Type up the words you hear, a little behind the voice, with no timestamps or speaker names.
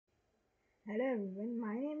Hello everyone,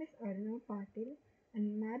 my name is Arnav Patil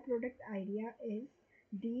and my product idea is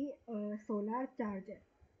the solar charger.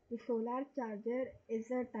 The solar charger is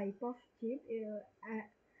a type of chip.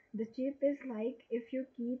 The chip is like if you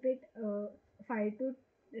keep it 5 to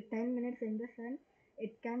 10 minutes in the sun,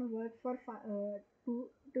 it can work for 2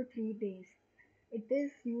 to 3 days. It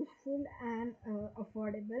is useful and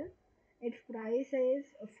affordable. Its price is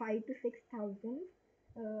 5 to 6,000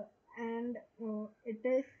 and it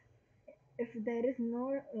is if there is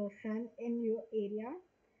no sun in your area,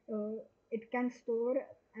 it can store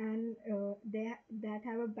and that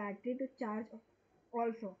have a battery to charge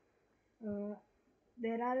also. Uh,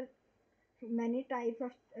 there are many types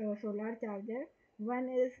of solar charger. One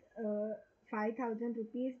is 5,000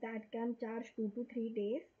 rupees that can charge 2 to 3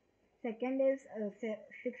 days. Second is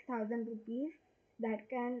 6,000 rupees that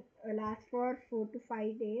can last for 4 to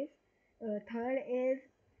 5 days. Third is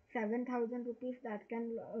 7,000 rupees that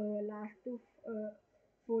can last to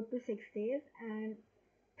 4 to 6 days. And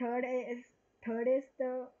third is third is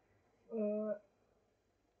the uh,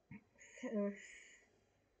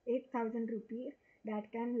 8,000 rupees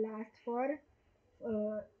that can last for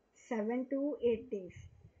 7 to 8 days,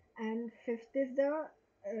 and fifth is the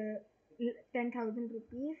 10,000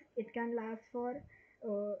 rupees. It can last for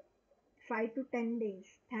 5 to 10 days.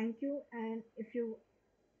 Thank you, and if you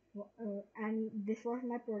and this was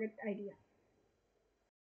my product idea.